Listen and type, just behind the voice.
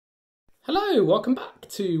Hello, welcome back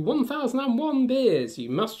to 1001 Beers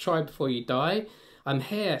You Must Try Before You Die. I'm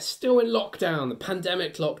here, still in lockdown, the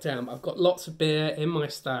pandemic lockdown. I've got lots of beer in my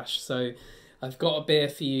stash, so I've got a beer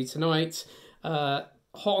for you tonight. Hot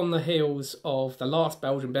on the heels of the last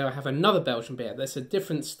Belgian beer, I have another Belgian beer that's a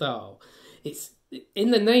different style. It's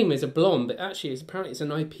in the name is a blonde, but actually apparently it's an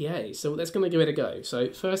IPA, so let's going to give it a go.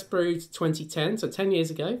 So first brewed 2010, so 10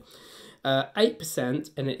 years ago,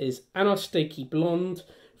 8%, and it is Anosteké Blonde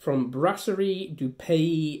from Brasserie du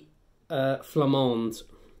Pays Flamand.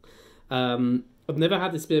 I've never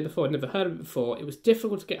had this beer before, I'd never heard of it before. It was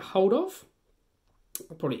difficult to get hold of.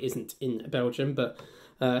 It probably isn't in Belgium, but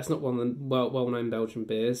it's not one of the well-known Belgian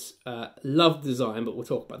beers. Love the design, but we'll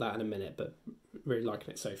talk about that in a minute, but really liking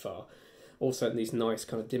it so far. Also these nice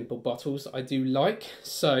kind of dimple bottles that I do like.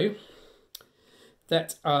 So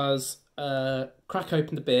let us crack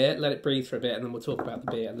open the beer, let it breathe for a bit, and then we'll talk about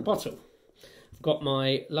the beer and the bottle. I've got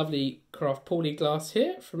my lovely craft Paulie glass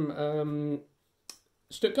here from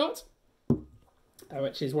Stuttgart,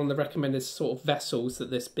 which is one of the recommended sort of vessels that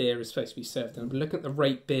this beer is supposed to be served in. I'm looking at the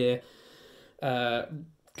rate beer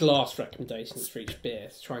glass recommendations for each beer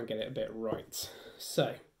to try and get it a bit right.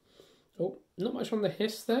 So, not much on the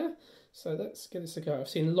hiss there, so let's give this a go. I've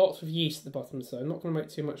seen lots of yeast at the bottom, so I'm not going to make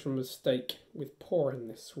too much of a mistake with pouring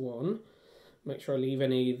this one. Make sure I leave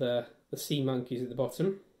any of the sea monkeys at the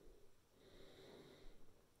bottom.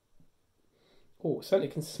 Oh, certainly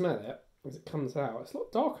can smell it as it comes out. It's a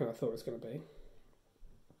lot darker than I thought it was going to be.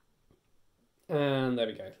 And there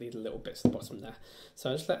we go, leave the little bits at the bottom there.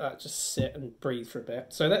 So just let that just sit and breathe for a bit.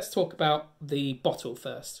 So let's talk about the bottle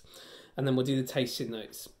first, and then we'll do the tasting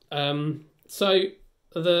notes. We've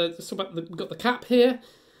got the cap here.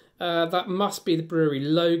 That must be the brewery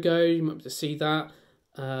logo. You might be able to see that.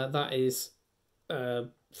 That is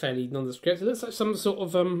fairly nondescript. It looks like some sort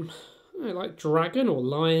of like dragon or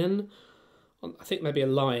lion. I think maybe a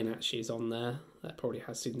lion actually is on there. That probably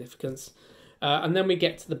has significance. And then we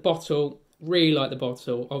get to the bottle. Really like the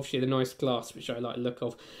bottle. Obviously the nice glass, which I like the look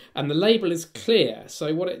of. And the label is clear.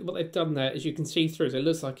 So what they've done there is you can see through it. So it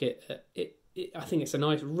looks like I think it's a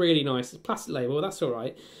nice, really nice plastic label. That's all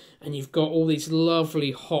right. And you've got all these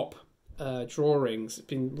lovely hop drawings. It's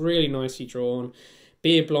been really nicely drawn.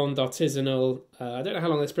 Beer blonde, artisanal. I don't know how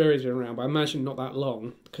long this brewery's been around, but I imagine not that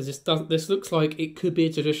long, because this looks like it could be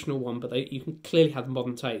a traditional one, but you can clearly have the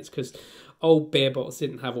modern taste, because old beer bottles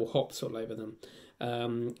didn't have all hops all over them.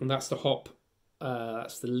 And that's the hop.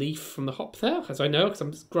 That's the leaf from the hop there, as I know, because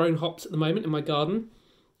I'm growing hops at the moment in my garden.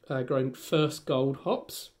 Growing first gold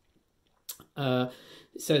hops. It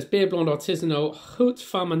says beer blonde, artisanal, haute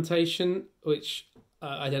fermentation, which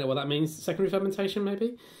I don't know what that means. Secondary fermentation,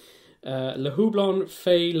 maybe. Le houblon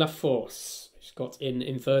fait la force. It's got in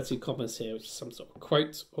inverted commas here, which is some sort of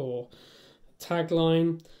quote or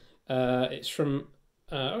tagline. It's from,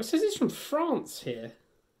 it says it's from France here.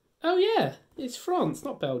 Oh yeah, it's France,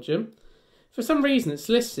 not Belgium. For some reason it's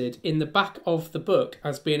listed in the back of the book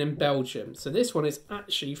as being in Belgium. So this one is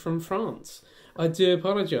actually from France. I do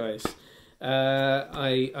apologise.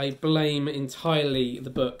 I blame entirely the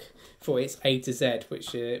book for its A to Z,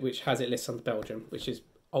 which has it listed on Belgium, which is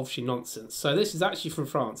obviously nonsense. So this is actually from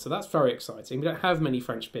France, so that's very exciting. We don't have many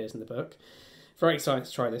French beers in the book. Very excited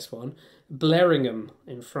to try this one. Bleringham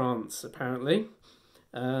in France, apparently.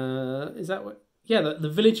 Is that what? Yeah, the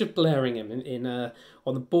village of Bleringham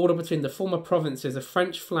on the border between the former provinces of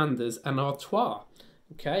French Flanders and Artois.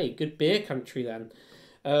 Okay, good beer country then.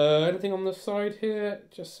 Anything on the side here?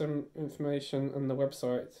 Just some information on the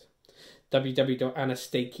website,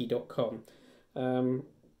 www.anosteké.com.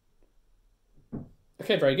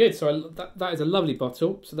 Okay, very good. So that is a lovely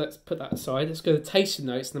bottle. So let's put that aside. Let's go to the tasting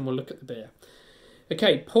notes and then we'll look at the beer.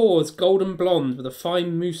 Okay, pours golden blonde with a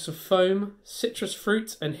fine mousse of foam, citrus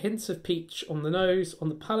fruit and hints of peach on the nose. On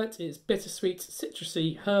the palate, it's bittersweet,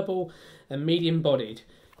 citrusy, herbal and medium-bodied.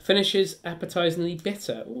 Finishes appetizingly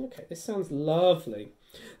bitter. Ooh, okay, this sounds lovely.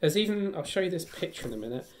 There's even, I'll show you this picture in a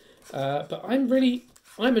minute. But I'm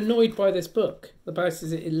annoyed by this book. The boast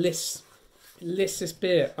is it lists this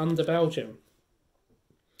beer under Belgium.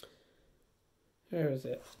 Where is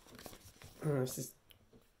it?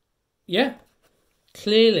 Yeah,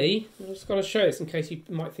 clearly, I've just got to show this in case you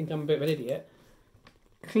might think I'm a bit of an idiot.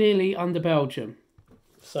 Clearly under Belgium.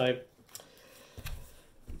 So,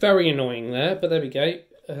 very annoying there, but there we go.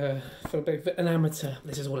 For a bit of an amateur.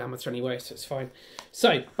 This is all amateur anyway, so it's fine.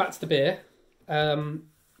 So, back to the beer.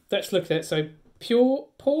 Let's look at it. So,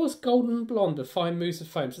 pours golden blonde with fine mousse of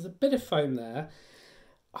foam. So there's a bit of foam there.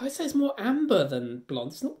 I'd say it's more amber than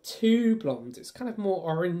blonde. It's not too blonde. It's kind of more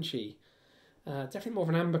orangey. Definitely more of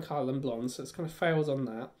an amber colour than blonde, so it's kind of fails on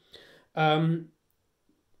that.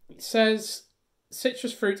 It says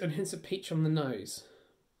citrus fruit and hints of peach on the nose.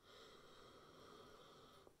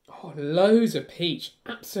 Oh, loads of peach.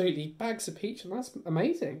 Absolutely bags of peach, and that's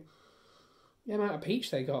amazing. The amount of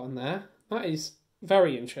peach they got on there. That is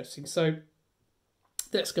very interesting. So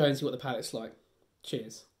let's go and see what the palate's like.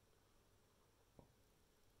 Cheers.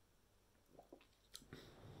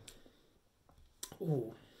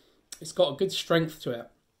 Ooh, it's got a good strength to it.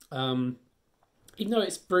 Even though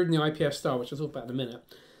it's brewed in the IPA style, which I'll talk about in a minute,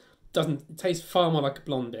 it tastes far more like a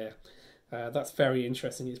blonde beer. That's very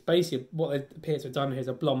interesting. It's basically what they appear to have done here is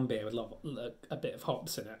a blonde beer with a bit of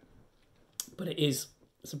hops in it. But it's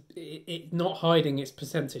not hiding its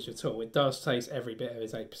percentage at all. It does taste every bit of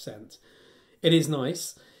its 8%. It is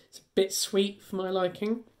nice. It's a bit sweet for my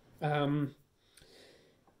liking. But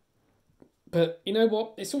you know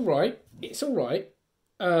what? It's all right. It's all right.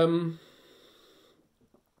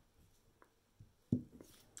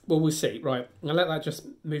 Well, we'll see. Right, I'll let that just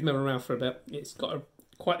move me around for a bit. It's got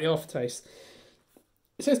quite the aftertaste.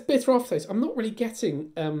 It says bitter aftertaste. I'm not really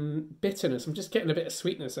getting bitterness. I'm just getting a bit of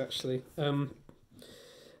sweetness, actually.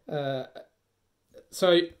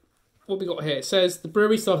 So, what we got here? It says the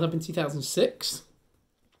brewery started up in 2006.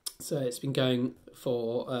 So it's been going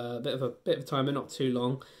for a bit of time, but not too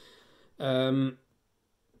long.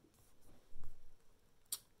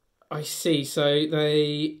 I see. So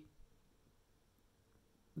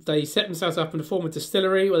they set themselves up in a former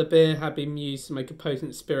distillery where the beer had been used to make a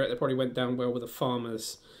potent spirit that probably went down well with the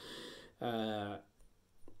farmers. It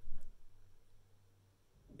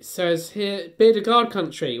says here, Beer de Garde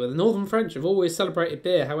country, where the northern French have always celebrated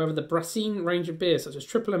beer. However, the Brassine range of beers, such as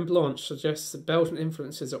Triple and Blanche, suggests that Belgian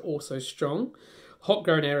influences are also strong. Hop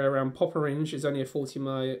growing area around Poperinge is only a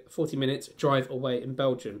 40-minute drive away in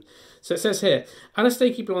Belgium. So it says here,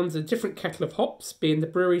 Anosteké Blonde is a different kettle of hops, being the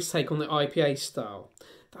brewery's take on the IPA style.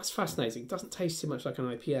 That's fascinating. It doesn't taste too much like an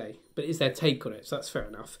IPA, but it is their take on it, so that's fair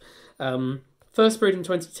enough. First brewed in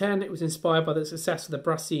 2010, it was inspired by the success of the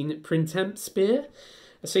Brassine Printemps beer,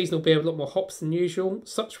 a seasonal beer with a lot more hops than usual.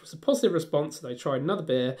 Such was a positive response that they tried another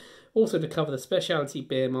beer, also to cover the specialty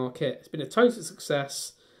beer market. It's been a total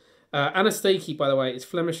success. Anosteké, by the way, is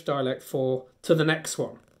Flemish dialect for "to the next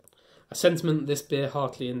one," a sentiment this beer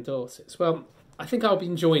heartily endorses. Well, I think I'll be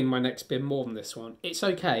enjoying my next beer more than this one. It's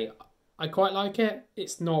okay. I quite like it.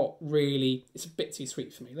 It's not really... It's a bit too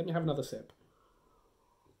sweet for me. Let me have another sip.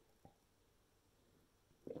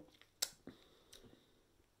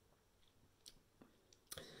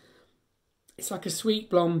 It's like a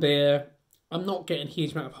sweet blonde beer. I'm not getting a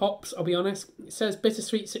huge amount of hops, I'll be honest. It says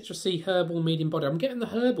bittersweet, citrusy, herbal, medium body. I'm getting the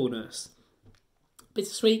herbalness.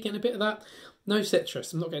 Bittersweet, getting a bit of that. No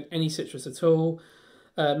citrus. I'm not getting any citrus at all.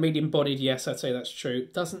 Medium bodied, yes, I'd say that's true.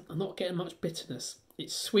 I'm not getting much bitterness.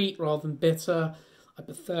 It's sweet rather than bitter. I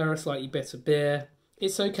prefer a slightly bitter beer.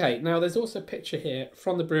 It's okay. Now, there's also a picture here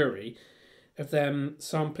from the brewery of them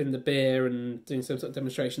sampling the beer and doing some sort of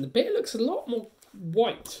demonstration. The beer looks a lot more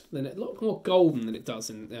white than it, a lot more golden than it does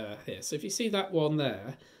in here. So if you see that one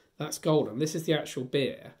there, that's golden. This is the actual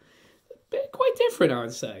beer. Bit quite different, I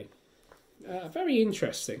would say. Very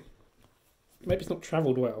interesting. Maybe it's not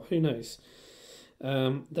travelled well. Who knows?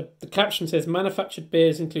 The caption says manufactured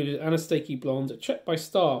beers included Anosteké Blonde, checked by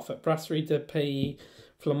staff at Brasserie de Pays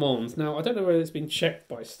Flamands. Now I don't know whether it's been checked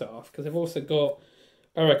by staff because they've also got.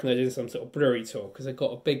 I reckon they're doing some sort of brewery tour because they've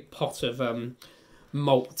got a big pot of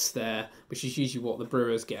malts there, which is usually what the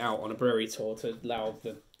brewers get out on a brewery tour to allow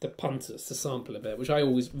the punters to sample a bit, which I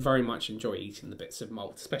always very much enjoy eating the bits of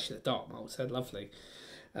malt, especially the dark malts. They're lovely.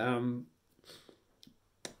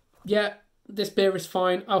 Yeah, this beer is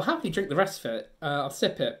fine. I'll happily drink the rest of it. I'll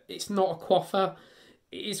sip it. It's not a quaffer.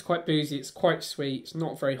 It is quite boozy. It's quite sweet. It's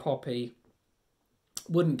not very hoppy.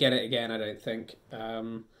 Wouldn't get it again, I don't think.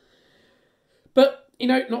 But, you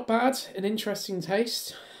know, not bad. An interesting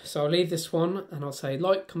taste. So I'll leave this one and I'll say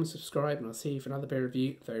like, comment, subscribe, and I'll see you for another beer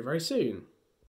review very, very soon.